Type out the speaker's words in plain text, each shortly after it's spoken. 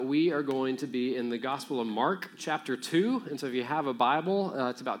we are going to be in the Gospel of Mark, chapter 2. And so if you have a Bible,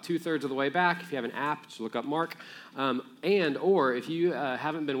 it's about 2/3 of the way back. If you have an app, just look up Mark. Or if you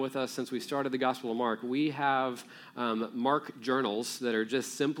haven't been with us since we started the Gospel of Mark, we have Mark journals that are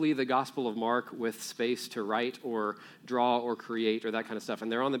just simply the Gospel of Mark with space to write or draw or create or that kind of stuff.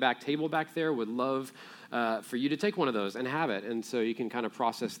 And they're on the back table back there. Would love for you to take one of those and have it. And so you can kind of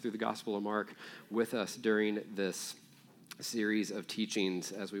process through the Gospel of Mark with us during this series of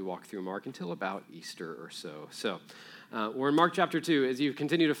teachings as we walk through Mark until about Easter or so. So we're in Mark chapter 2. As you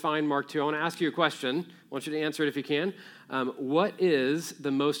continue to find Mark 2, I want to ask you a question. I want you to answer it if you can. What is the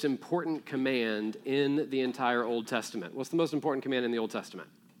most important command in the entire Old Testament? What's the most important command in the Old Testament?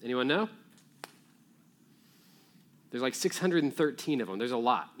 Anyone know? There's like 613 of them. There's a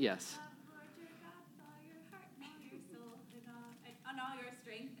lot. Yes. Lord your God with all your heart and all your soul and all your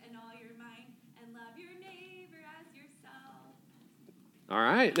strength and all your mind, and love your neighbor as yourself. All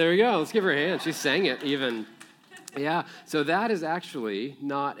right, there we go. Let's give her a hand. She sang it even. Yeah, so that is actually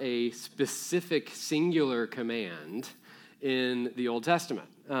not a specific singular command in the Old Testament.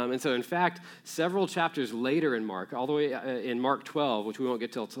 And so, in fact, several chapters later in Mark, all the way in Mark 12, which we won't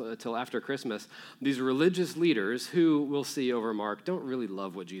get till after Christmas, these religious leaders, who we'll see over Mark, don't really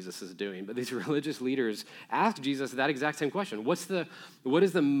love what Jesus is doing, but these religious leaders ask Jesus that exact same question. What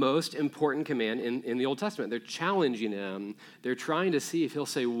is the most important command in the Old Testament? They're challenging him. They're trying to see if he'll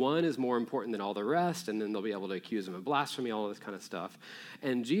say one is more important than all the rest, and then they'll be able to accuse him of blasphemy, all of this kind of stuff.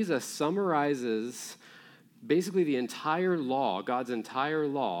 And Jesus summarizes basically the entire law, God's entire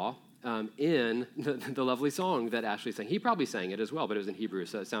law, in the lovely song that Ashley sang. He probably sang it as well, but it was in Hebrew,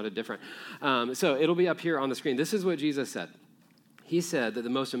 so it sounded different. So it'll be up here on the screen. This is what Jesus said. He said that the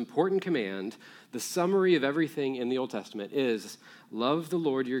most important command, the summary of everything in the Old Testament, is love the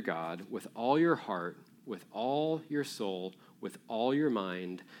Lord your God with all your heart, with all your soul, with all your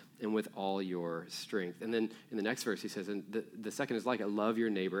mind, and with all your strength. And then in the next verse he says, and the second is like it, love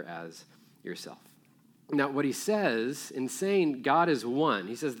your neighbor as yourself. Now, what he says in saying God is one,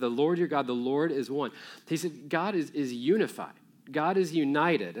 he says, the Lord your God, the Lord is one. He said God is unified. God is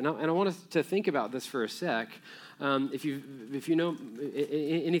united. And I want us to think about this for a sec. If you know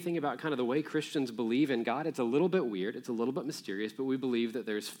anything about kind of the way Christians believe in God, it's a little bit weird. It's a little bit mysterious, but we believe that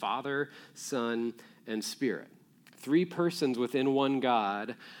there's Father, Son, and Spirit. 3 persons within one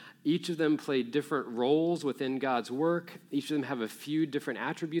God. Each of them play different roles within God's work. Each of them have a few different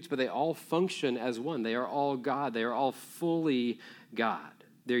attributes, but they all function as one. They are all God. They are all fully God.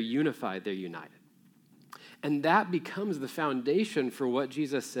 They're unified. They're united. And that becomes the foundation for what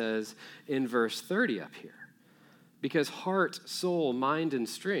Jesus says in verse 30 up here. Because heart, soul, mind, and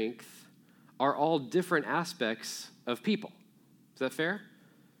strength are all different aspects of people. Is that fair?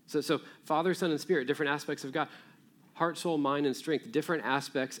 So Father, Son, and Spirit, different aspects of God. Heart, soul, mind, and strength, different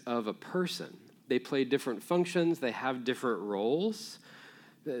aspects of a person. They play different functions. They have different roles.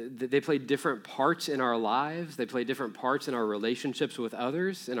 They play different parts in our lives. They play different parts in our relationships with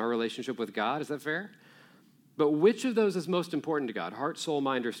others, in our relationship with God. Is that fair? But which of those is most important to God? Heart, soul,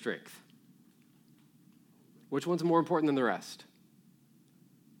 mind, or strength? Which one's more important than the rest?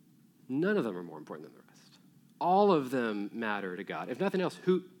 None of them are more important than the rest. All of them matter to God. If nothing else,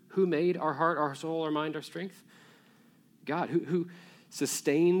 who made our heart, our soul, our mind, our strength? God, who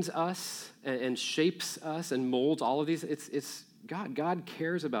sustains us and shapes us and molds all of these. It's God. God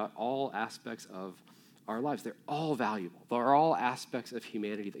cares about all aspects of our lives. They're all valuable. They're all aspects of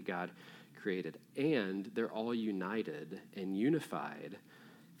humanity that God created. And they're all united and unified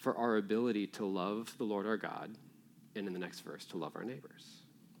for our ability to love the Lord our God, and in the next verse, to love our neighbors.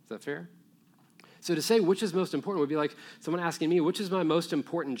 Is that fair? So to say which is most important would be like someone asking me, which is my most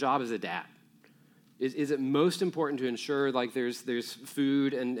important job as a dad? Is it most important to ensure like there's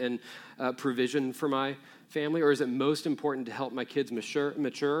food and provision for my family, or is it most important to help my kids mature,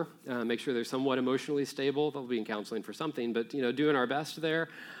 make sure they're somewhat emotionally stable? They'll be in counseling for something, but doing our best there,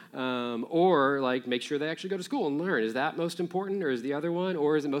 or like make sure they actually go to school and learn. Is that most important, or is the other one,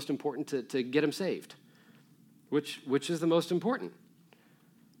 or is it most important to get them saved? Which is the most important?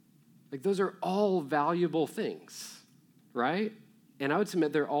 Like those are all valuable things, right? And I would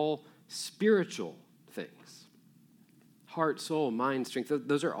submit they're all spiritual things. Heart, soul, mind, strength,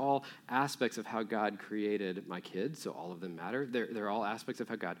 those are all aspects of how God created my kids, so all of them matter. They're all aspects of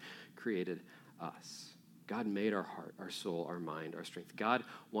how God created us. God made our heart, our soul, our mind, our strength. God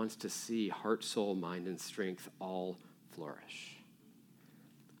wants to see heart, soul, mind, and strength all flourish.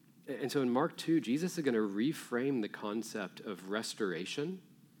 And so in Mark 2, Jesus is going to reframe the concept of restoration.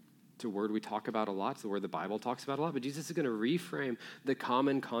 It's a word we talk about a lot. It's the word the Bible talks about a lot. But Jesus is going to reframe the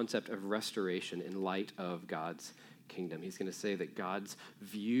common concept of restoration in light of God's kingdom. He's going to say that God's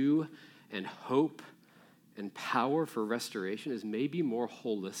view and hope and power for restoration is maybe more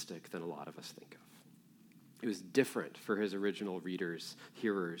holistic than a lot of us think of. It was different for his original readers,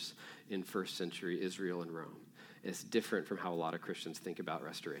 hearers in first century Israel and Rome. It's different from how a lot of Christians think about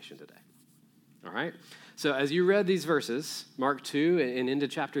restoration today. All right? So as you read these verses, Mark 2 and into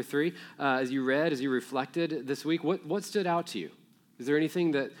chapter 3, as you reflected this week, what stood out to you? Is there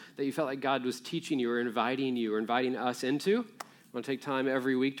anything that you felt like God was teaching you or inviting us into? I want to take time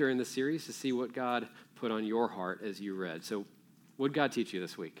every week during the series to see what God put on your heart as you read. So what did God teach you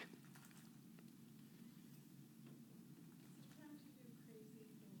this week?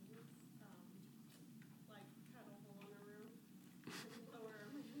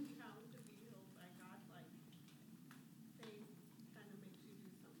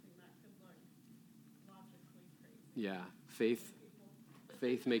 Yeah, faith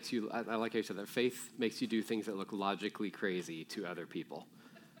makes you, I like how you said that, faith makes you do things that look logically crazy to other people.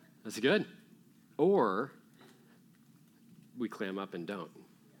 That's good. Or we clam up and don't.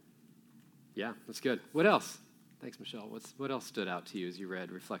 Yeah, that's good. What else? Thanks, Michelle. What else stood out to you as you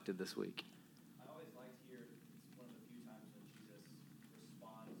reflected this week? I always like to hear, it's one of the few times when Jesus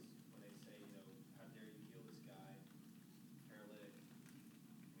responds when they say, how dare you heal this guy, paralytic.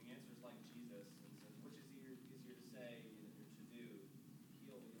 And he answers like Jesus and says, which is easier to say, to do,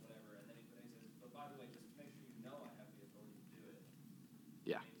 heal me, whatever. And then he says, but by the way, just make sure you know I have the authority to do it.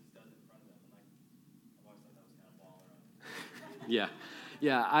 Yeah. And he just does it in front of them. And I've always thought that was kind of baller. Yeah.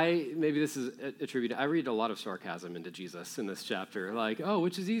 Yeah, maybe this is attributed. I read a lot of sarcasm into Jesus in this chapter. Like, oh,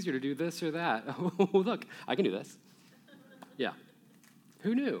 which is easier to do this or that? Oh, look, I can do this. Yeah.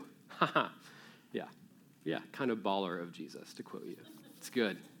 Who knew? Yeah. Yeah, kind of baller of Jesus, to quote you. It's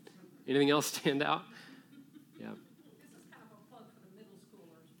good. Anything else stand out? Yeah. This is kind of a plug for the middle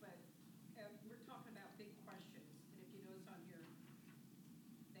schoolers, but we're talking about big questions. And if you notice on here,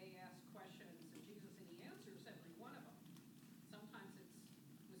 they ask questions of Jesus, and he answers every one of them. Sometimes it's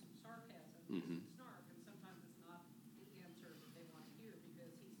with some sarcasm, some snark, and sometimes it's not the answer that they want to hear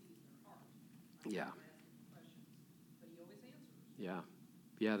because he sees their heart. Yeah. Questions, but he always answers. Yeah.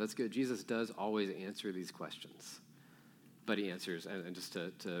 Yeah, that's good. Jesus does always answer these questions. But he answers, and just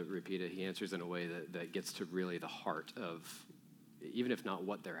to repeat it, he answers in a way that gets to really the heart of, even if not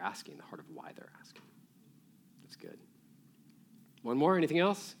what they're asking, the heart of why they're asking. That's good. One more? Anything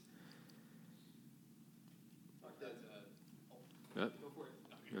else? Go for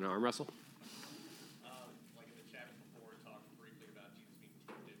it. An arm wrestle? Like in the chapter before, it talked briefly about Jesus being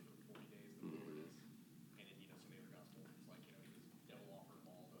tempted for the 40 days in the wilderness. And in, some of the other gospels, it's like, he was devil offered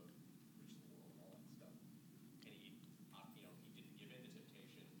him all to reach the world and all that stuff. And he didn't give in to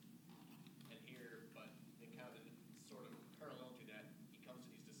temptation. And here, but in kind of the sort of parallel to that, he comes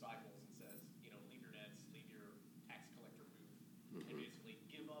to these disciples and says, leave your nets, leave your tax collector booth, and basically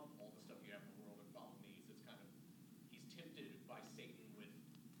give up all the stuff you have in the world and follow me. So it's kind of, he's tempted by Satan with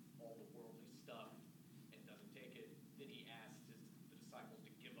all the worldly stuff and doesn't take it. Then he asks the disciples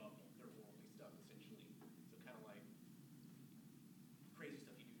to give up their worldly stuff, essentially. So kind of like crazy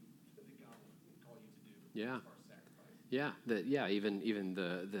stuff you do that God will call you to do. Yeah. As far as sacrifice. Yeah, even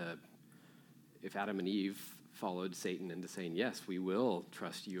the if Adam and Eve followed Satan into saying, yes, we will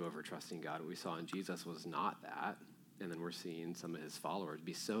trust you over trusting God, what we saw in Jesus was not that. And then we're seeing some of his followers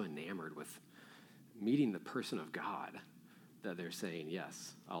be so enamored with meeting the person of God that they're saying,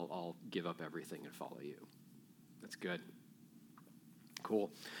 yes, I'll give up everything and follow you. That's good.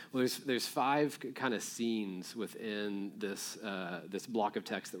 Cool. Well, there's 5 kind of scenes within this block of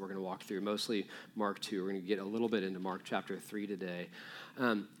text that we're going to walk through. Mostly Mark 2. We're going to get a little bit into Mark chapter 3 today.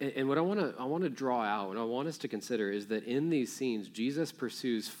 And what I want to draw out and I want us to consider is that in these scenes, Jesus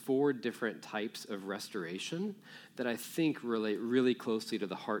pursues 4 different types of restoration that I think relate really closely to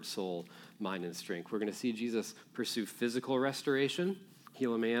the heart, soul, mind, and strength. We're going to see Jesus pursue physical restoration.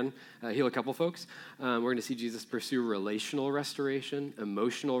 Heal a man, heal a couple folks. We're going to see Jesus pursue relational restoration,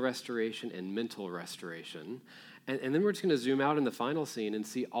 emotional restoration, and mental restoration. And then we're just going to zoom out in the final scene and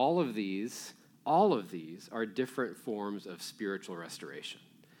see all of these are different forms of spiritual restoration.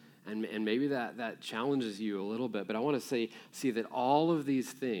 And maybe that challenges you a little bit, but I want to see that all of these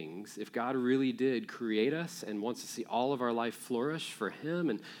things, if God really did create us and wants to see all of our life flourish for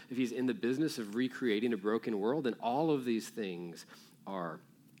him, and if he's in the business of recreating a broken world, then all of these things are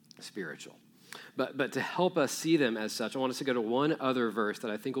spiritual. But to help us see them as such, I want us to go to one other verse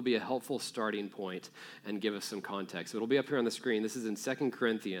that I think will be a helpful starting point and give us some context. It'll be up here on the screen. This is in 2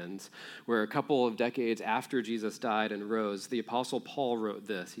 Corinthians, where a couple of decades after Jesus died and rose, the Apostle Paul wrote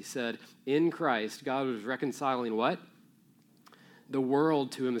this. He said, in Christ, God was reconciling what? The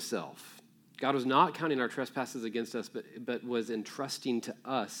world to himself, God was not counting our trespasses against us, but was entrusting to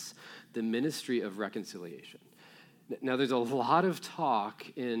us the ministry of reconciliation. Now, there's a lot of talk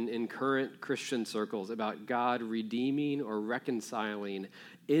in current Christian circles about God redeeming or reconciling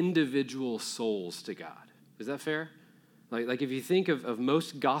individual souls to God. Is that fair? Like if you think of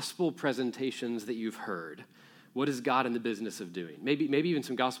most gospel presentations that you've heard, what is God in the business of doing? Maybe even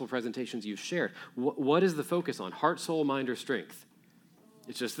some gospel presentations you've shared. What is the focus on? Heart, soul, mind, or strength?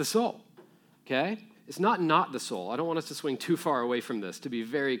 It's just the soul, okay? It's not the soul. I don't want us to swing too far away from this, to be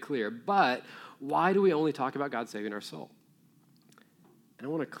very clear. But why do we only talk about God saving our soul? And I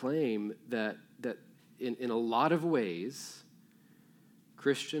want to claim that in a lot of ways,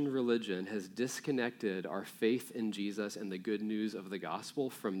 Christian religion has disconnected our faith in Jesus and the good news of the gospel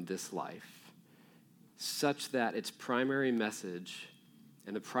from this life, such that its primary message,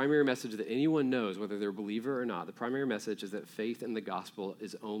 and the primary message that anyone knows, whether they're a believer or not, the primary message is that faith in the gospel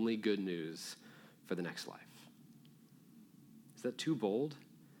is only good news for the next life. Is that too bold?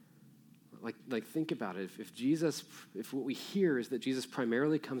 Like think about it. If what we hear is that Jesus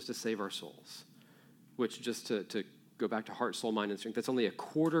primarily comes to save our souls, which just to go back to heart, soul, mind, and strength, that's only a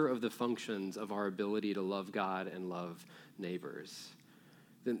quarter of the functions of our ability to love God and love neighbors,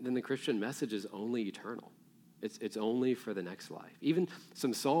 then the Christian message is only eternal. It's only for the next life. Even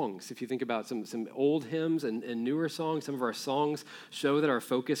some songs, if you think about some old hymns and newer songs, some of our songs show that our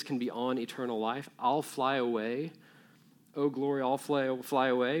focus can be on eternal life. I'll fly away. Oh, glory, I'll fly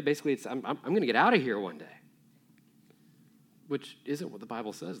away. Basically, it's I'm going to get out of here one day, which isn't what the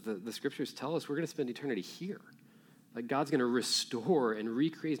Bible says. The scriptures tell us we're going to spend eternity here. Like God's going to restore and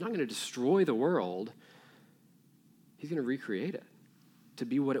recreate. He's not going to destroy the world. He's going to recreate it to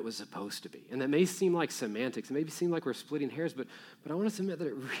be what it was supposed to be. And that may seem like semantics. It may seem like we're splitting hairs, but I want to submit that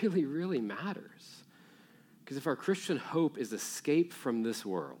it really, really matters. Because if our Christian hope is escape from this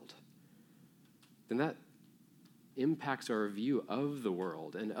world, then that impacts our view of the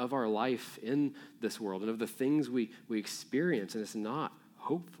world and of our life in this world and of the things we experience, and it's not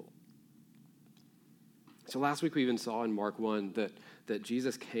hopeful. So last week we even saw in Mark 1 that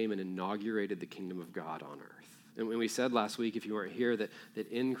Jesus came and inaugurated the kingdom of God on earth. And when we said last week, if you weren't here, that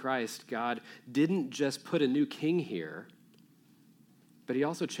in Christ, God didn't just put a new king here, but he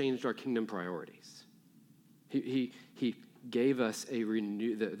also changed our kingdom priorities. He gave us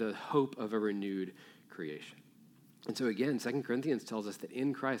the hope of a renewed creation. And so again, 2 Corinthians tells us that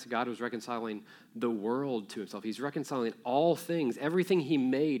in Christ, God was reconciling the world to himself. He's reconciling all things. Everything he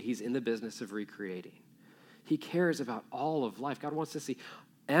made, he's in the business of recreating. He cares about all of life. God wants to see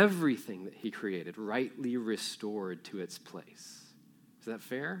everything that he created rightly restored to its place. Is that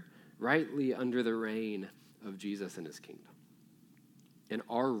fair? Rightly under the reign of Jesus and his kingdom. And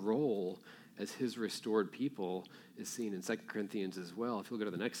our role as his restored people is seen in 2 Corinthians as well. If you'll go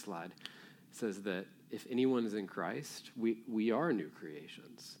to the next slide, it says that if anyone is in Christ, we are new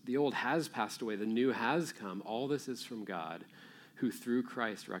creations. The old has passed away, the new has come. All this is from God, who through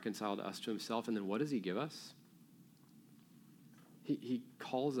Christ reconciled us to himself. And then what does he give us? He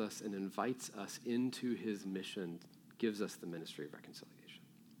calls us and invites us into his mission, gives us the ministry of reconciliation.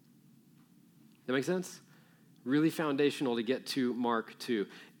 That make sense? Really foundational to get to Mark 2.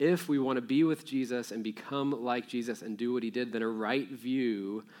 If we want to be with Jesus and become like Jesus and do what he did, then a right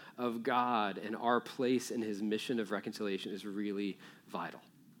view of God and our place in his mission of reconciliation is really vital.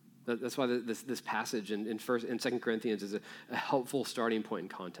 That's why this passage in 2 Corinthians is a helpful starting point and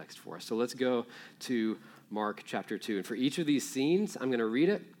context for us. So let's go to Mark chapter 2. And for each of these scenes, I'm going to read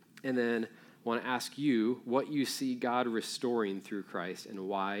it and then want to ask you what you see God restoring through Christ and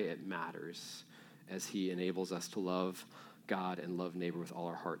why it matters as he enables us to love God and love neighbor with all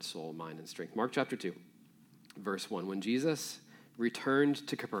our heart, soul, mind, and strength. Mark chapter 2, verse 1. When Jesus returned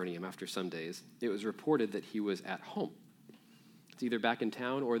to Capernaum after some days, it was reported that he was at home. It's either back in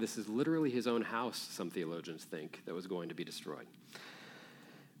town or this is literally his own house, some theologians think, that was going to be destroyed.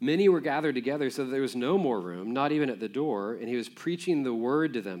 Many were gathered together so that there was no more room, not even at the door, and he was preaching the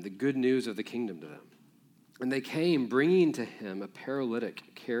word to them, the good news of the kingdom to them. And they came, bringing to him a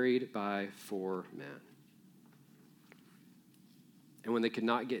paralytic carried by 4 men. And when they could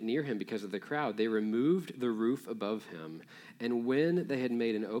not get near him because of the crowd, they removed the roof above him. And when they had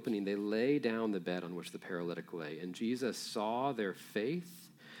made an opening, they lay down the bed on which the paralytic lay. And Jesus saw their faith,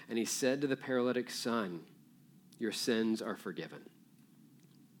 and he said to the paralytic, "Son, your sins are forgiven."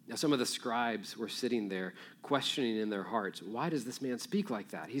 Now, some of the scribes were sitting there, questioning in their hearts, "Why does this man speak like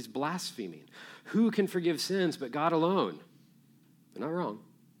that? He's blaspheming. Who can forgive sins but God alone?" They're not wrong.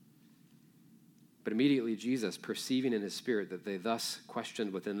 But immediately Jesus, perceiving in his spirit that they thus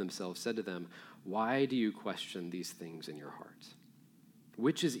questioned within themselves, said to them, "Why do you question these things in your hearts?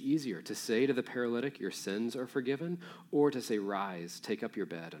 Which is easier, to say to the paralytic, your sins are forgiven, or to say, rise, take up your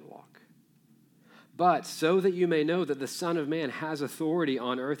bed and walk? But so that you may know that the Son of Man has authority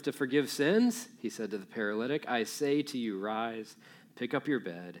on earth to forgive sins, he said to the paralytic, I say to you, rise, pick up your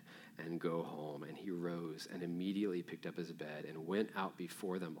bed, and go home. And he rose and immediately picked up his bed and went out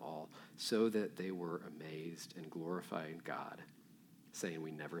before them all, so that they were amazed and glorified God, saying,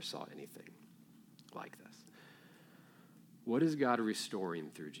 we never saw anything like this. What is God restoring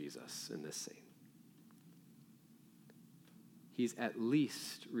through Jesus in this scene? He's at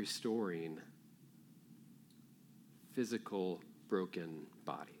least restoring physical broken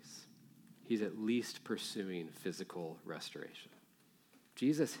bodies. He's at least pursuing physical restoration.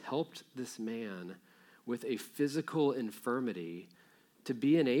 Jesus helped this man with a physical infirmity to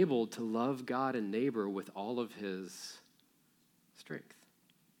be enabled to love God and neighbor with all of his strength.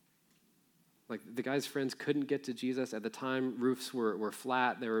 Like, the guy's friends couldn't get to Jesus. At the time, roofs were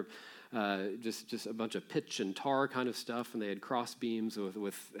flat. They were just a bunch of pitch and tar kind of stuff, and they had cross beams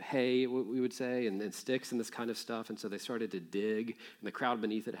with hay, we would say, and sticks and this kind of stuff. And so they started to dig, and the crowd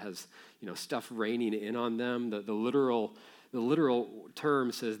beneath it has, stuff raining in on them. The literal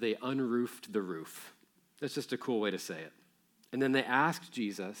term says they unroofed the roof. That's just a cool way to say it. And then they asked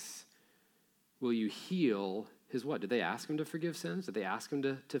Jesus, will you heal his what? Did they ask him to forgive sins? Did they ask him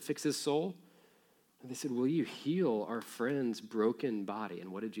to fix his soul? And they said, will you heal our friend's broken body?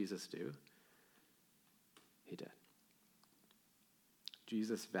 And what did Jesus do? He did.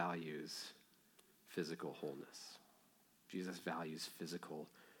 Jesus values physical wholeness. Jesus values physical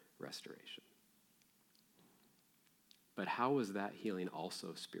restoration. But how was that healing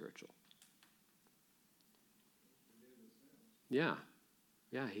also spiritual? Yeah,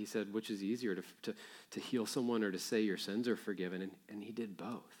 he said, which is easier, to heal someone or to say your sins are forgiven? And he did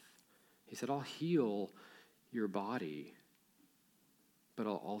both. He said, I'll heal your body, but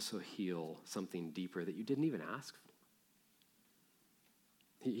I'll also heal something deeper that you didn't even ask for.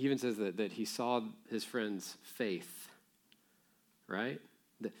 He even says that he saw his friend's faith, right?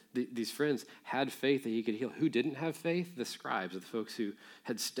 These friends had faith that he could heal. Who didn't have faith? The scribes, the folks who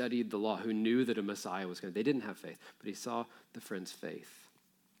had studied the law, who knew that a Messiah was coming. They didn't have faith, but he saw the friend's faith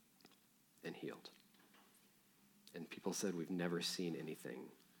and healed. And people said, we've never seen anything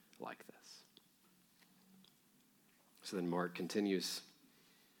like this. So then Mark continues.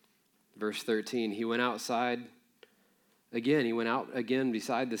 Verse 13, he went out again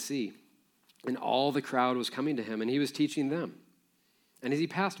beside the sea, and all the crowd was coming to him, and he was teaching them. And as he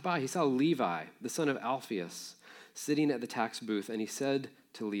passed by, he saw Levi, the son of Alphaeus, sitting at the tax booth, and he said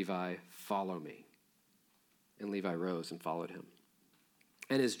to Levi, follow me. And Levi rose and followed him.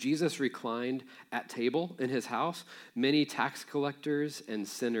 And as Jesus reclined at table in his house, many tax collectors and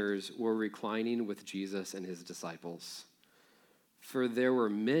sinners were reclining with Jesus and his disciples. For there were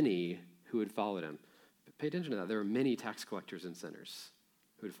many who had followed him. But pay attention to that. There were many tax collectors and sinners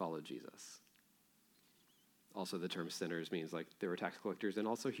who had followed Jesus. Also, the term sinners means like there were tax collectors and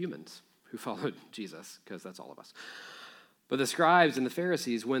also humans who followed Jesus, because that's all of us. But the scribes and the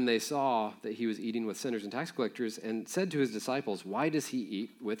Pharisees, when they saw that he was eating with sinners and tax collectors, and said to his disciples, why does he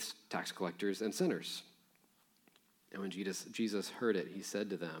eat with tax collectors and sinners? And when Jesus heard it, he said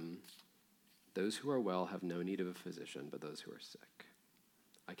to them, those who are well have no need of a physician, but those who are sick.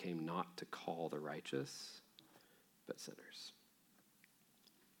 I came not to call the righteous, but sinners.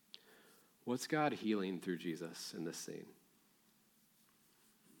 What's God healing through Jesus in this scene?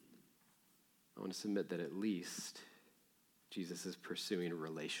 I want to submit that at least Jesus is pursuing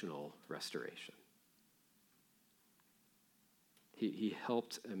relational restoration. He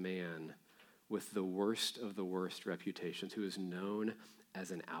helped a man with the worst of the worst reputations, who is known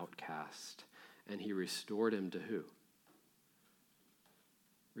as an outcast, and he restored him to who?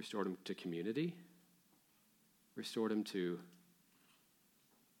 Restored him to community? Restored him to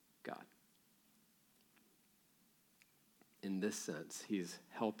God. In this sense, he's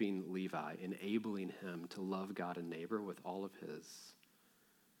helping Levi, enabling him to love God and neighbor with all of his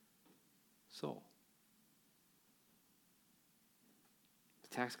soul.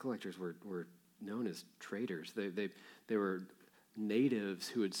 The tax collectors were known as traitors. They were natives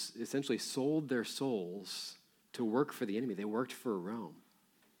who had essentially sold their souls to work for the enemy. They worked for Rome.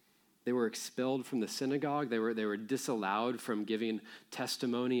 They were expelled from the synagogue. They were disallowed from giving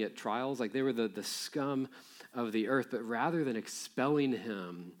testimony at trials. Like, they were the scum of the earth. But rather than expelling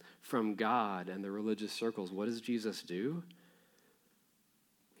him from God and the religious circles, what does Jesus do?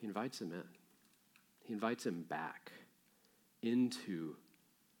 He invites him in. He invites him back into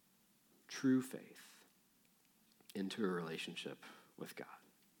true faith, into a relationship with God.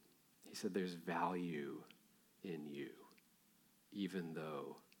 He said, there's value in you. even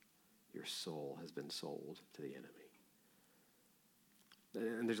though your soul has been sold to the enemy.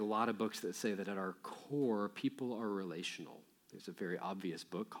 And there's a lot of books that say that at our core, people are relational. There's a very obvious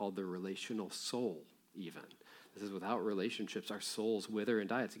book called The Relational Soul, even. This is without relationships, our souls wither and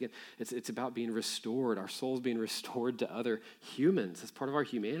die. It's about being restored, our souls being restored to other humans. It's part of our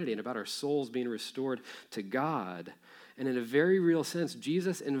humanity and about our souls being restored to God. And in a very real sense,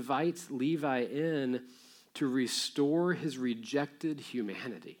 Jesus invites Levi in to restore his rejected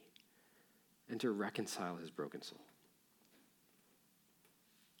humanity and to reconcile his broken soul.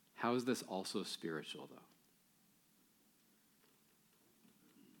 How is this also spiritual, though?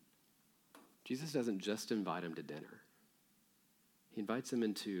 Jesus doesn't just invite him to dinner. He invites him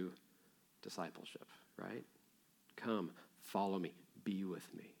into discipleship, right? Come, follow me, be with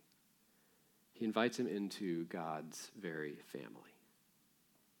me. He invites him into God's very family.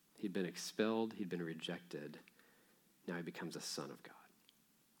 He'd been expelled, he'd been rejected. Now he becomes a son of God.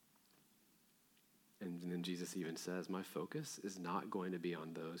 And then Jesus even says, my focus is not going to be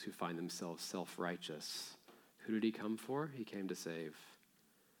on those who find themselves self-righteous. Who did he come for? He came to save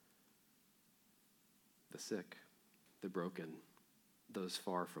the sick, the broken, those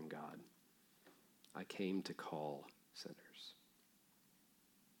far from God. I came to call sinners.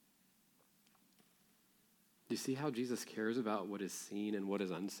 Do you see how Jesus cares about what is seen and what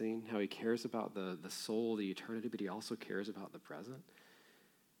is unseen? How he cares about the soul, the eternity, but he also cares about the present?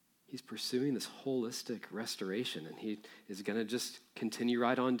 He's pursuing this holistic restoration, and he is going to just continue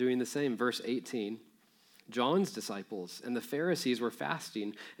right on doing the same. Verse 18, John's disciples and the Pharisees were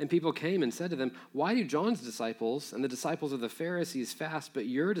fasting, and people came and said to them, why do John's disciples and the disciples of the Pharisees fast, but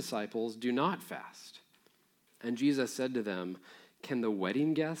your disciples do not fast? And Jesus said to them, can the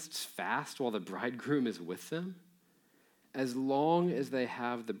wedding guests fast while the bridegroom is with them? As long as they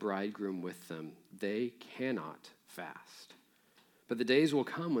have the bridegroom with them, they cannot fast. But the days will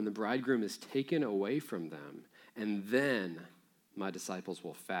come when the bridegroom is taken away from them, and then my disciples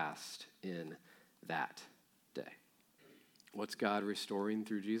will fast in that day. What's God restoring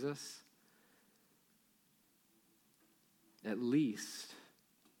through Jesus? At least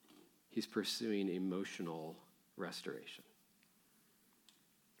he's pursuing emotional restoration.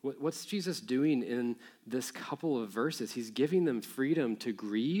 What's Jesus doing in this couple of verses? He's giving them freedom to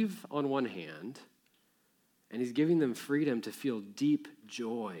grieve on one hand, and he's giving them freedom to feel deep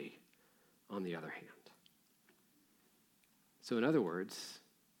joy on the other hand. So in other words,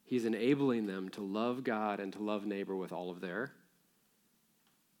 he's enabling them to love God and to love neighbor with all of their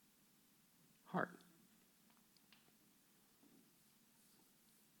heart.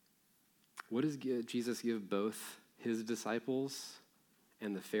 What does Jesus give both his disciples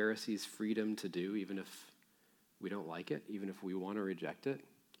and the Pharisees freedom to do, even if we don't like it, even if we want to reject it?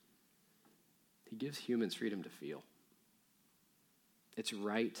 He gives humans freedom to feel. It's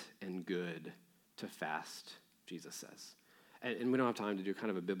right and good to fast, Jesus says. And we don't have time to do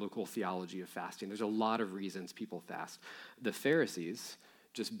kind of a biblical theology of fasting. There's a lot of reasons people fast. The Pharisees,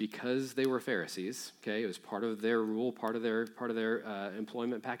 just because they were Pharisees, okay, it was part of their rule, part of their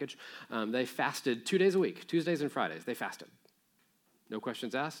employment package. They fasted 2 days a week, Tuesdays and Fridays. They fasted. No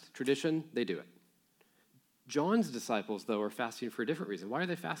questions asked. Tradition, they do it. John's disciples, though, are fasting for a different reason. Why are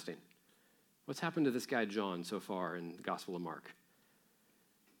they fasting? What's happened to this guy John so far in the Gospel of Mark?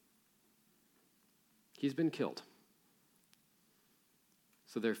 He's been killed.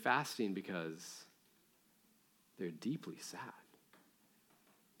 So they're fasting because they're deeply sad.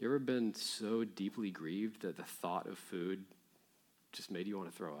 You ever been so deeply grieved that the thought of food just made you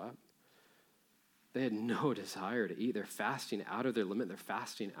want to throw up? They had no desire to eat. They're fasting out of their limit. They're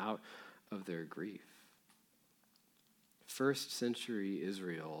fasting out of their grief. First century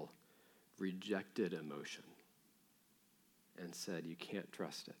Israel rejected emotion and said, you can't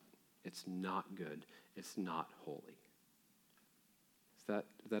trust it. It's not good. It's not holy. Is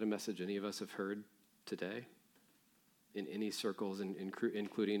that a message any of us have heard today? In any circles,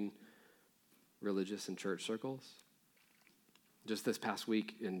 including religious and church circles? Just this past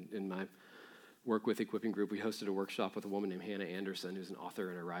week in my work with Equipping Group, we hosted a workshop with a woman named Hannah Anderson, who's an author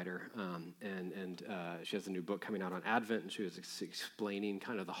and a writer, and she has a new book coming out on Advent, and she was explaining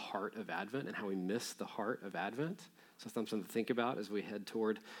kind of the heart of Advent and how we miss the heart of Advent. So something to think about as we head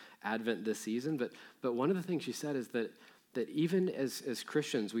toward Advent this season. But one of the things she said is that even as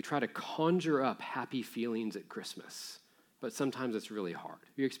Christians, we try to conjure up happy feelings at Christmas, but sometimes it's really hard.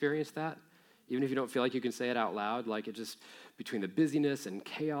 Have you experienced that? Even if you don't feel like you can say it out loud, like it just, between the busyness and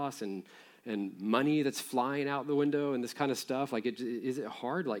chaos and money that's flying out the window and this kind of stuff, like is it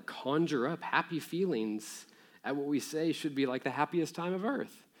hard, like conjure up happy feelings at what we say should be like the happiest time of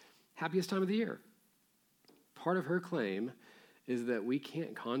earth, happiest time of the year? Part of her claim is that we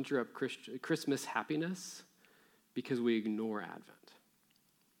can't conjure up Christmas happiness because we ignore Advent.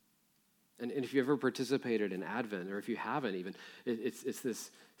 And if you ever participated in Advent, or if you haven't even, it's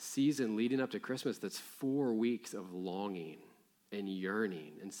this season leading up to Christmas that's 4 weeks of longing and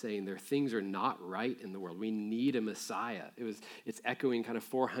yearning and saying things are not right in the world. We need a Messiah. It's echoing kind of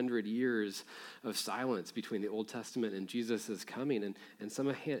 400 years of silence between the Old Testament and Jesus' coming. And some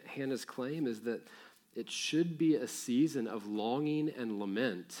of Hannah's claim is that it should be a season of longing and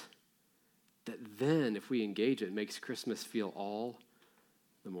lament that then, if we engage it, makes Christmas feel all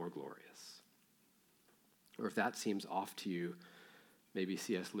the more glorious. Or if that seems off to you, maybe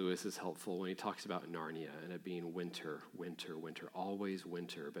C.S. Lewis is helpful when he talks about Narnia and it being winter, winter, winter, always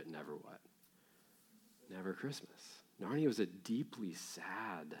winter, but never what? Never Christmas. Narnia was a deeply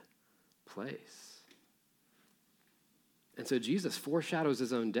sad place. And so Jesus foreshadows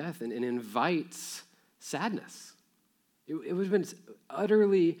his own death and invites sadness. It would have been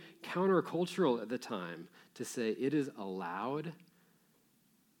utterly countercultural at the time to say it is allowed.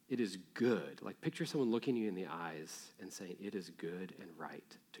 It is good. Like, picture someone looking you in the eyes and saying, it is good and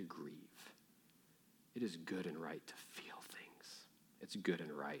right to grieve. It is good and right to feel things. It's good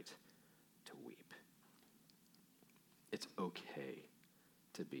and right to weep. It's okay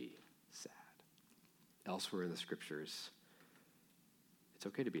to be sad. Elsewhere in the scriptures, it's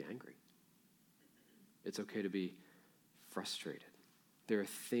okay to be angry. It's okay to be frustrated. There are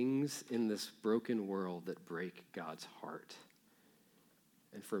things in this broken world that break God's heart.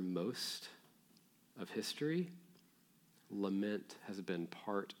 And for most of history, lament has been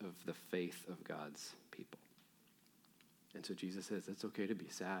part of the faith of God's people. And so Jesus says it's okay to be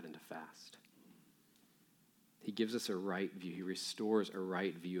sad and to fast. He gives us a right view. He restores a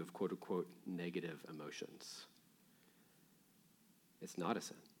right view of quote-unquote negative emotions. It's not a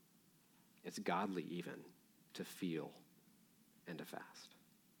sin. It's godly even to feel and to fast.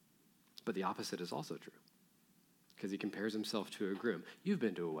 But the opposite is also true, because he compares himself to a groom. You've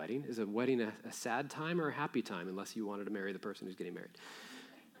been to a wedding. Is a wedding a sad time or a happy time, unless you wanted to marry the person who's getting married?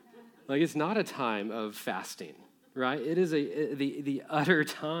 Like, it's not a time of fasting, right? It is the utter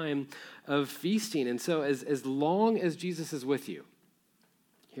time of feasting. And so as long as Jesus is with you,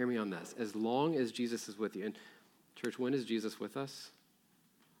 hear me on this, as long as Jesus is with you, and church, when is Jesus with us?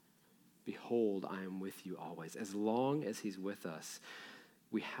 Behold, I am with you always. As long as he's with us,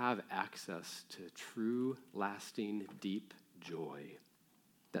 we have access to true, lasting, deep joy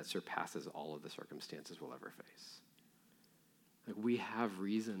that surpasses all of the circumstances we'll ever face. Like, we have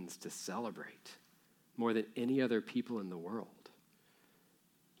reasons to celebrate more than any other people in the world.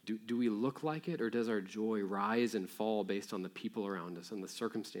 Do we look like it, or does our joy rise and fall based on the people around us and the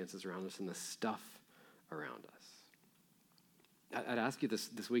circumstances around us and the stuff around us? I'd ask you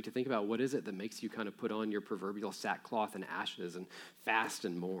this week to think about, what is it that makes you kind of put on your proverbial sackcloth and ashes and fast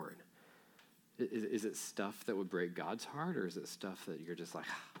and mourn? Is it stuff that would break God's heart, or is it stuff that you're just like,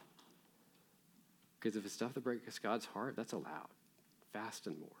 Because if it's stuff that breaks God's heart, that's allowed. Fast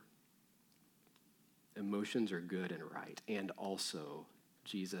and mourn. Emotions are good and right, and also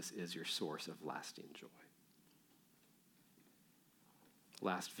Jesus is your source of lasting joy.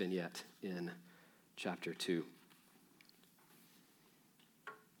 Last vignette in chapter 2.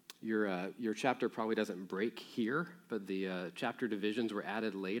 Your chapter probably doesn't break here, but the chapter divisions were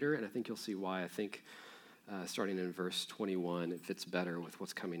added later, and I think you'll see why. I think starting in verse 21, it fits better with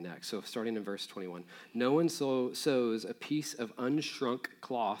what's coming next. So starting in verse 21, no one sews a piece of unshrunk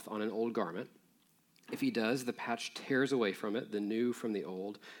cloth on an old garment. If he does, the patch tears away from it, the new from the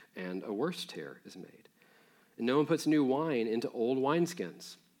old, and a worse tear is made. And no one puts new wine into old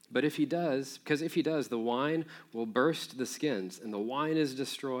wineskins. But if he does, the wine will burst the skins, and the wine is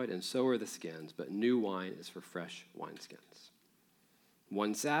destroyed, and so are the skins. But new wine is for fresh wineskins.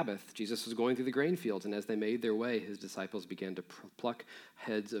 One Sabbath, Jesus was going through the grain fields, and as they made their way, his disciples began to pluck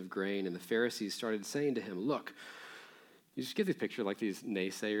heads of grain, and the Pharisees started saying to him, "Look," you just get this picture like these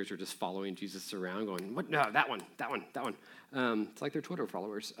naysayers are just following Jesus around going, "What? No, that one. It's like their Twitter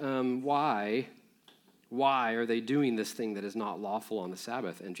followers. Why are they doing this thing that is not lawful on the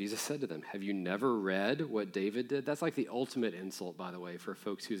Sabbath? And Jesus said to them, have you never read what David did? That's like the ultimate insult, by the way, for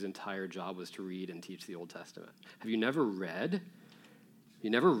folks whose entire job was to read and teach the Old Testament. Have you never read? You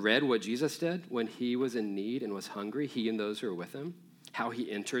never read what Jesus did when he was in need and was hungry, he and those who were with him? How he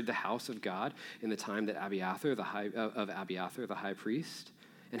entered the house of God in the time that Abiathar, the high priest,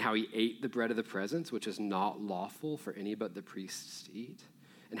 and how he ate the bread of the presence, which is not lawful for any but the priests to eat,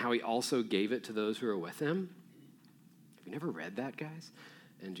 and how he also gave it to those who were with him. Have you never read that, guys?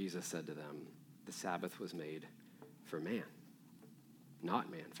 And Jesus said to them, the Sabbath was made for man, not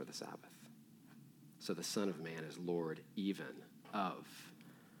man for the Sabbath. So the Son of Man is Lord even of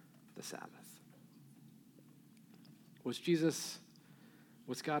the Sabbath.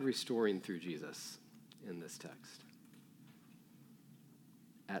 What's God restoring through Jesus in this text?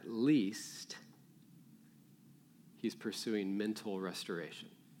 At least he's pursuing mental restoration.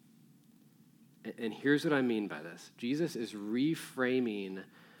 And here's what I mean by this. Jesus is reframing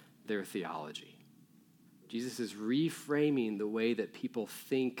their theology. Jesus is reframing the way that people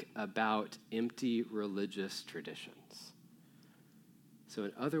think about empty religious traditions. So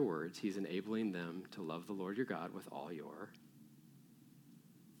in other words, he's enabling them to love the Lord your God with all your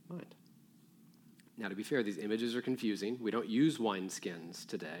mind. Now, to be fair, these images are confusing. We don't use wineskins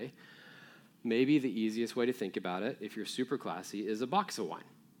today. Maybe the easiest way to think about it, if you're super classy, is a box of wine.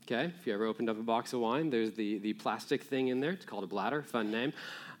 Okay? If you ever opened up a box of wine, there's the plastic thing in there. It's called a bladder. Fun name.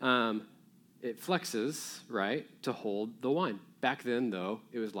 It flexes, right, to hold the wine. Back then, though,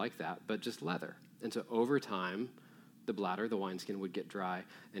 it was like that, but just leather. And so over time, the bladder, the wineskin, would get dry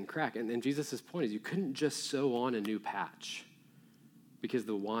and crack. And Jesus' point is you couldn't just sew on a new patch because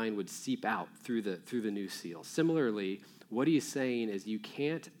the wine would seep out through the new seal. Similarly, what he's saying is you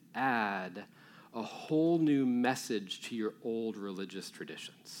can't add a whole new message to your old religious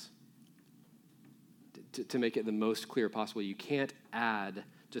traditions. To make it the most clear possible, you can't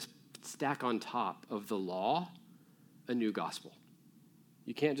just stack on top of the law a new gospel.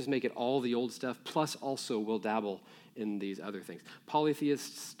 You can't just make it all the old stuff, plus also we'll dabble in these other things.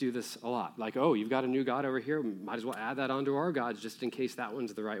 Polytheists do this a lot. Like, oh, you've got a new God over here, might as well add that onto our gods just in case that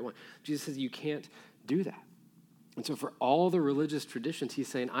one's the right one. Jesus says you can't do that. And so for all the religious traditions, he's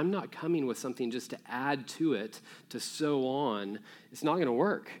saying, I'm not coming with something just to add to it, to sew on. It's not going to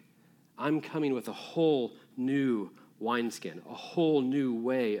work. I'm coming with a whole new wineskin, a whole new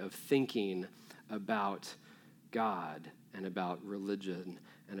way of thinking about God and about religion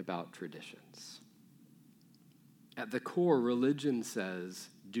and about traditions. At the core, religion says,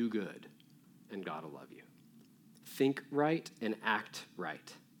 do good, and God will love you. Think right and act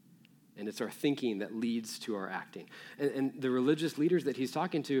right. And it's our thinking that leads to our acting. And the religious leaders that he's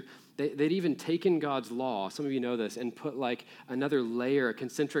talking to, they'd even taken God's law, some of you know this, and put like another layer, a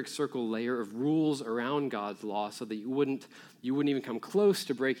concentric circle layer of rules around God's law so that you wouldn't even come close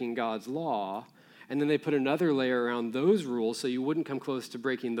to breaking God's law. And then they put another layer around those rules so you wouldn't come close to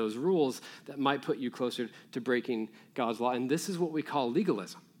breaking those rules that might put you closer to breaking God's law. And this is what we call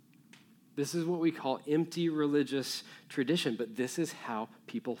legalism. This is what we call empty religious tradition, but this is how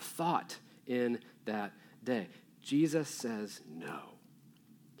people thought in that day. Jesus says no.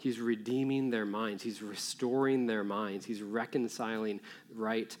 He's redeeming their minds. He's restoring their minds. He's reconciling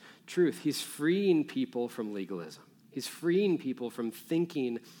right truth. He's freeing people from legalism. He's freeing people from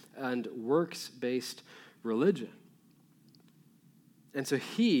thinking and works-based religion. And so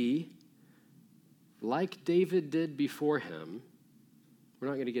he, like David did before him, we're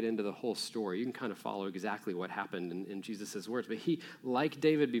not going to get into the whole story. You can kind of follow exactly what happened in Jesus' words. But he, like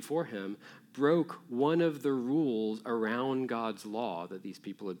David before him, broke one of the rules around God's law that these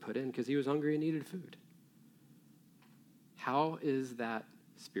people had put in because he was hungry and needed food. How is that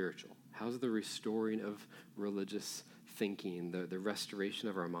spiritual? How's the restoring of religious thinking, the restoration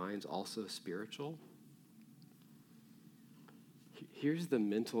of our minds also spiritual? Here's the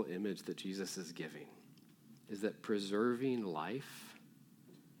mental image that Jesus is giving, is that preserving life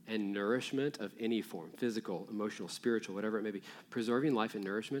and nourishment of any form, physical, emotional, spiritual, whatever it may be, preserving life and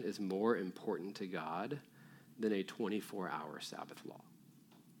nourishment is more important to God than a 24-hour Sabbath law.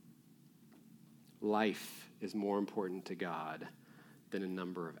 Life is more important to God than a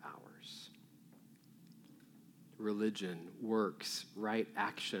number of hours. Religion, works, right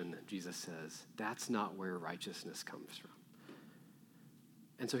action, Jesus says, that's not where righteousness comes from.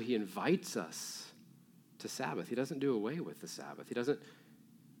 And so he invites us to Sabbath. He doesn't do away with the Sabbath. He doesn't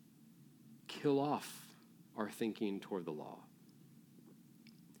kill off our thinking toward the law.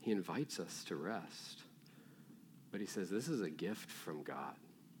 He invites us to rest. But he says this is a gift from God.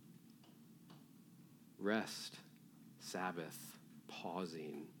 Rest, Sabbath,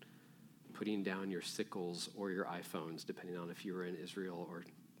 pausing, putting down your sickles or your iPhones, depending on if you were in Israel or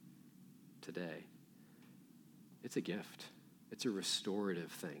today. It's a gift. It's a restorative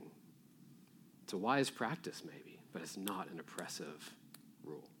thing. It's a wise practice, maybe, but it's not an oppressive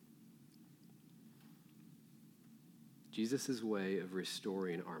rule. Jesus' way of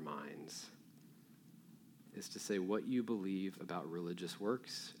restoring our minds is to say what you believe about religious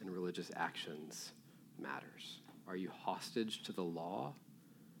works and religious actions matters. Are you hostage to the law?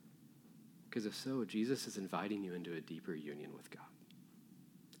 Because if so, Jesus is inviting you into a deeper union with God.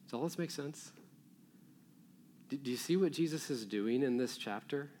 Does all this make sense? Do you see what Jesus is doing in this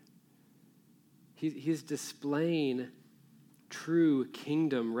chapter? He's displaying true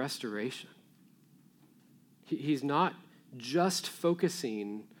kingdom restoration. He's not just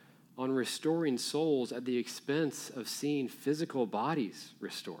focusing on restoring souls at the expense of seeing physical bodies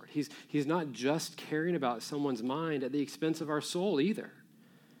restored. He's not just caring about someone's mind at the expense of our soul either.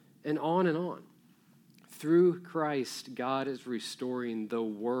 And on and on. Through Christ, God is restoring the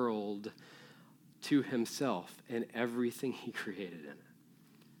world to himself and everything he created in it.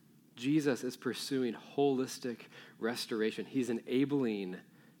 Jesus is pursuing holistic restoration. He's enabling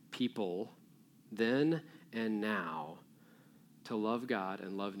people then and now to love God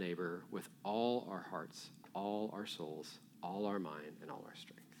and love neighbor with all our hearts, all our souls, all our mind, and all our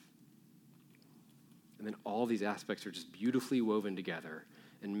strength. And then all these aspects are just beautifully woven together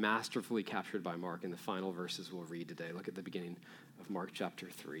and masterfully captured by Mark in the final verses we'll read today. Look at the beginning of Mark chapter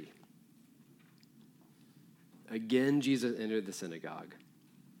 3. Again, Jesus entered the synagogue,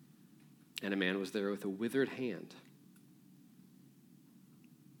 and a man was there with a withered hand.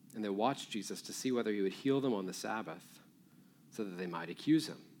 And they watched Jesus to see whether he would heal them on the Sabbath so that they might accuse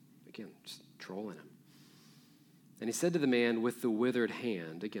him. Again, just trolling him. And he said to the man with the withered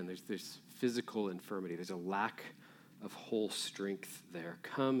hand, again, there's physical infirmity. There's a lack of whole strength there.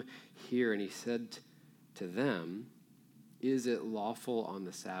 Come here. And he said to them, is it lawful on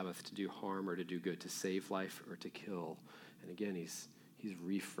the Sabbath to do harm or to do good, to save life or to kill? And again, he's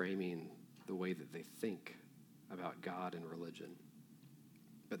reframing the way that they think about God and religion.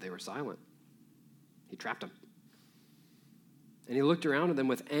 But they were silent. He trapped them. And he looked around at them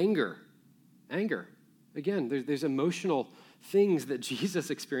with anger. Anger. Again, there's emotional things that Jesus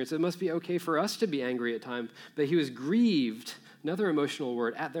experienced. It must be okay for us to be angry at times. But he was grieved, another emotional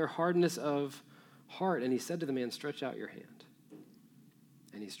word, at their hardness of heart. And he said to the man, stretch out your hand.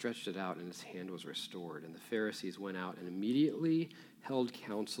 And he stretched it out, and his hand was restored. And the Pharisees went out and immediately held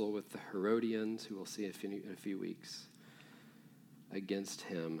counsel with the Herodians, who we'll see in a few weeks, against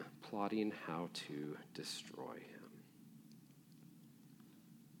him, plotting how to destroy him.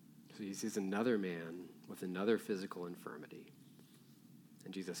 So he sees another man with another physical infirmity,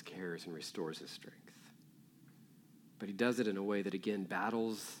 and Jesus cares and restores his strength. But he does it in a way that, again,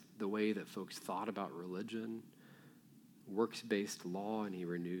 battles the way that folks thought about religion, works-based law, and he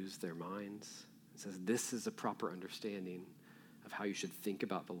renews their minds. He says this is a proper understanding of how you should think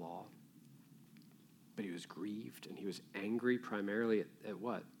about the law. But he was grieved, and he was angry primarily at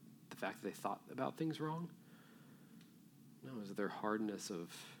what? The fact that they thought about things wrong? No, it was their hardness of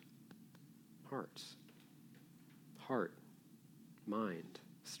hearts. Heart, mind,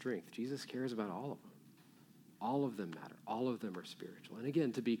 strength. Jesus cares about all of them. All of them matter. All of them are spiritual. And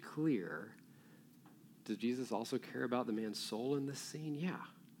again, to be clear, does Jesus also care about the man's soul in this scene? Yeah.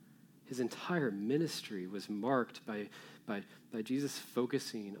 His entire ministry was marked by Jesus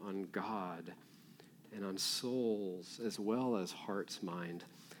focusing on God and on souls as well as hearts, mind,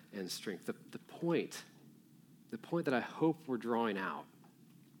 and strength. The point that I hope we're drawing out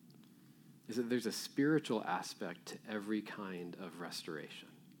is that there's a spiritual aspect to every kind of restoration.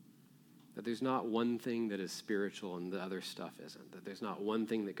 That there's not one thing that is spiritual and the other stuff isn't. That there's not one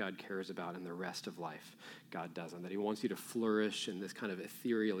thing that God cares about and the rest of life God doesn't. That he wants you to flourish in this kind of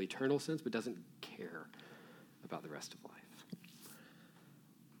ethereal, eternal sense, but doesn't care about the rest of life.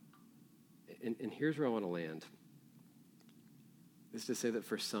 And here's where I want to land. Is to say that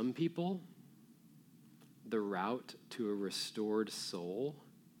for some people, the route to a restored soul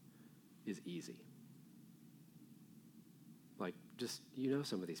is easy. Like, just,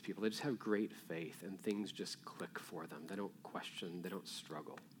 some of these people, they just have great faith and things just click for them. They don't question, they don't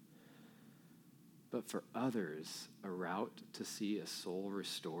struggle. But for others, a route to see a soul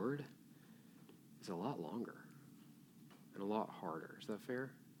restored is a lot longer and a lot harder. Is that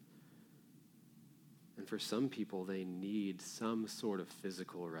fair? And for some people, they need some sort of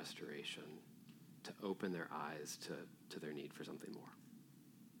physical restoration to open their eyes to their need for something more.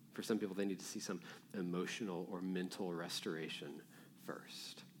 For some people, they need to see some emotional or mental restoration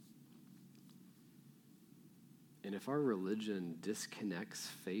first. And if our religion disconnects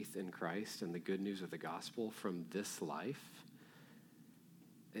faith in Christ and the good news of the gospel from this life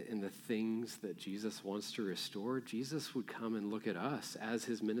and the things that Jesus wants to restore, Jesus would come and look at us as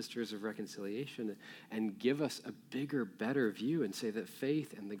his ministers of reconciliation and give us a bigger, better view and say that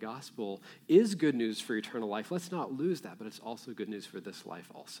faith and the gospel is good news for eternal life. Let's not lose that, but it's also good news for this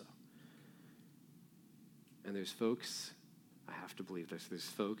life also. And there's folks, I have to believe there's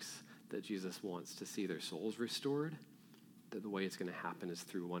folks that Jesus wants to see their souls restored, that the way it's going to happen is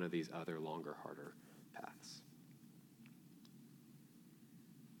through one of these other longer, harder paths.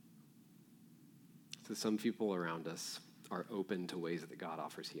 So some people around us are open to ways that God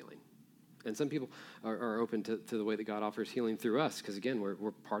offers healing. And some people are open to the way that God offers healing through us, because again,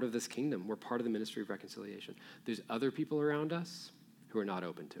 we're part of this kingdom. We're part of the ministry of reconciliation. There's other people around us who are not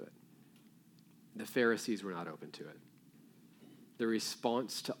open to it. The Pharisees were not open to it. The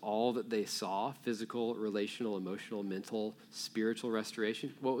response to all that they saw, physical, relational, emotional, mental, spiritual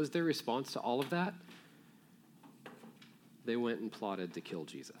restoration, what was their response to all of that? They went and plotted to kill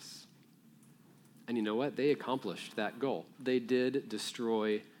Jesus. And you know what? They accomplished that goal. They did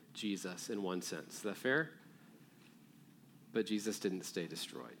destroy Jesus in one sense. Is that fair? But Jesus didn't stay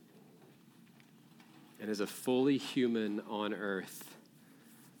destroyed. And as a fully human on earth,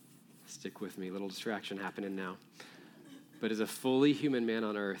 stick with me, little distraction happening now. But as a fully human man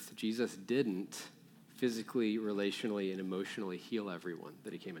on earth, Jesus didn't physically, relationally, and emotionally heal everyone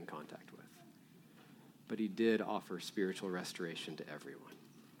that he came in contact with. But he did offer spiritual restoration to everyone.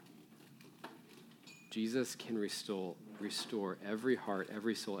 Jesus can restore every heart,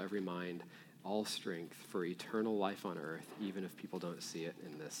 every soul, every mind, all strength for eternal life on earth, even if people don't see it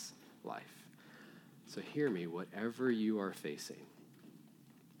in this life. So hear me, whatever you are facing,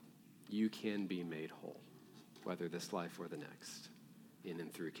 you can be made whole, whether this life or the next, in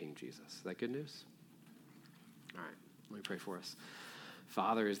and through King Jesus. Is that good news? All right, let me pray for us.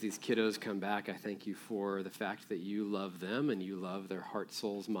 Father, as these kiddos come back, I thank you for the fact that you love them and you love their heart,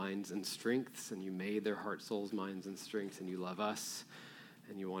 souls, minds, and strengths, and you made their heart, souls, minds, and strengths, and you love us,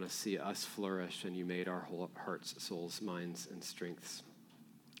 and you want to see us flourish, and you made our whole hearts, souls, minds, and strengths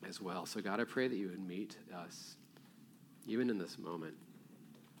as well. So God, I pray that you would meet us, even in this moment,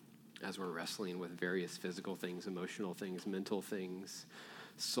 as we're wrestling with various physical things, emotional things, mental things,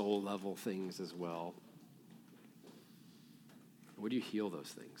 soul-level things as well. Would you heal those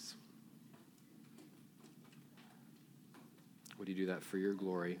things? Would you do that for your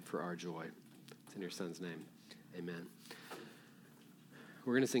glory, for our joy? It's in your Son's name. Amen.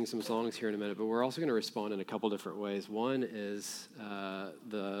 We're going to sing some songs here in a minute, but we're also going to respond in a couple different ways. One is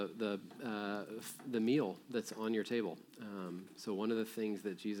the meal that's on your table. So one of the things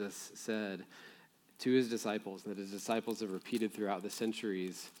that Jesus said to his disciples, that his disciples have repeated throughout the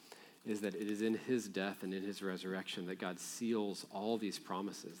centuries, is that it is in his death and in his resurrection that God seals all these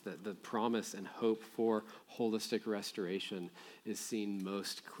promises, that the promise and hope for holistic restoration is seen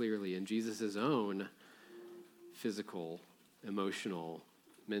most clearly in Jesus' own physical, emotional,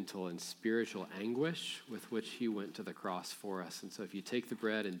 mental, and spiritual anguish with which he went to the cross for us. And so if you take the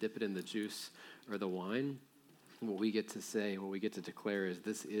bread and dip it in the juice or the wine, what we get to say, what we get to declare is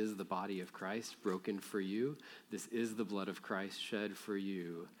this is the body of Christ broken for you. This is the blood of Christ shed for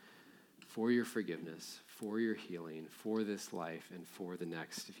you, for your forgiveness, for your healing, for this life, and for the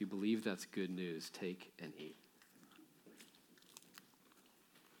next. If you believe that's good news, take and eat.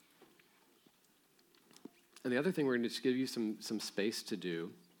 And the other thing we're going to just give you some space to do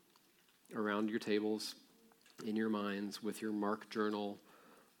around your tables, in your minds, with your mark journal,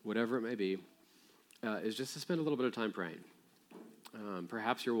 whatever it may be, is just to spend a little bit of time praying.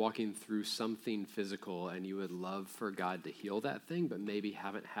 Perhaps you're walking through something physical and you would love for God to heal that thing, but maybe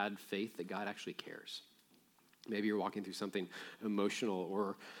haven't had faith that God actually cares. Maybe you're walking through something emotional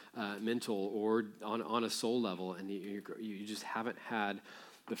or mental or on a soul level, and you just haven't had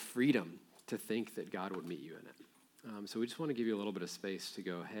the freedom to think that God would meet you in it. So we just want to give you a little bit of space to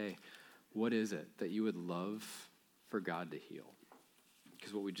go, hey, what is it that you would love for God to heal?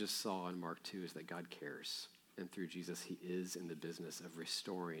 Because what we just saw in Mark 2 is that God cares. And through Jesus, he is in the business of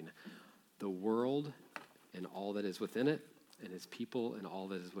restoring the world and all that is within it, and his people and all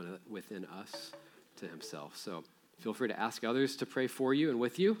that is within us to himself. So feel free to ask others to pray for you and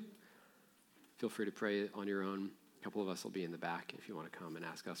with you. Feel free to pray on your own. A couple of us will be in the back if you want to come and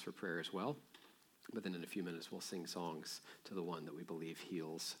ask us for prayer as well. But then in a few minutes, we'll sing songs to the one that we believe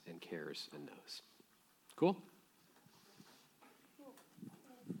heals and cares and knows. Cool?